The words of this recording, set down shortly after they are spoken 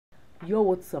Yo,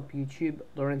 what's up YouTube?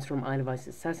 Lawrence from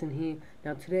iDEVICEASSASSIN here.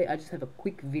 Now today I just have a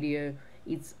quick video.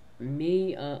 It's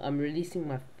me, I'm releasing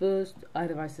my first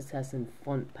iDEVICEASSASSIN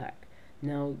font pack.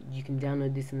 Now you can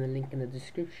download this in the link in the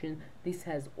description. This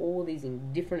has all these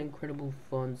different incredible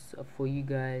fonts for you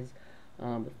guys.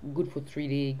 Good for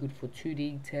 3D, good for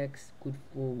 2D text, good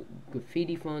for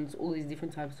graffiti fonts, all these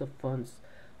different types of fonts.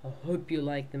 I hope you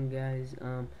like them, guys.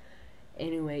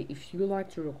 Anyway, if you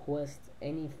like to request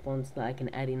any fonts that I can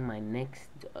add in my next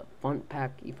font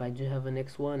pack, if I do have a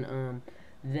next one,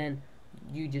 then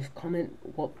you just comment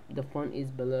what the font is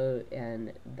below,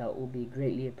 and that will be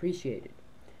greatly appreciated.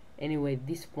 Anyway,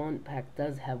 this font pack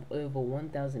does have over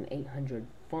 1,800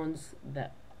 fonts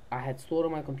that I had stored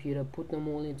on my computer, put them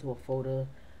all into a folder,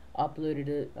 uploaded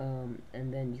it,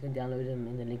 and then you can download them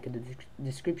in the link in the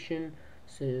description.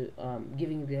 So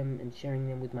giving them and sharing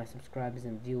them with my subscribers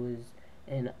and viewers,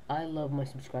 and I love my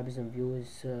subscribers and viewers,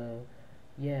 so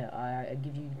yeah, I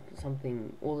give you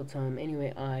something all the time.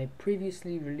 Anyway, I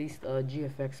previously released a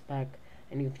GFX pack,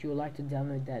 and if you would like to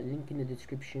download that, link in the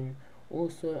description.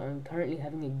 Also, I'm currently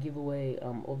having a giveaway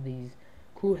of these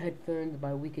cool headphones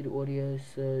by Wicked Audio,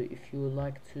 so if you would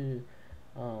like to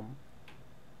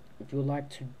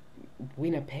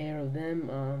win a pair of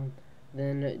them,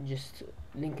 then just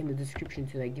link in the description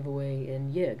to that giveaway.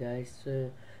 And yeah, guys, so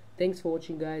thanks for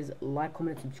watching, guys. Like,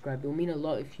 comment, and subscribe. It will mean a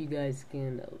lot if you guys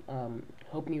can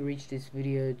help me reach this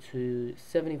video to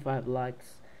 75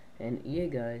 likes. And yeah,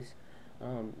 guys,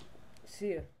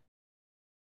 see ya.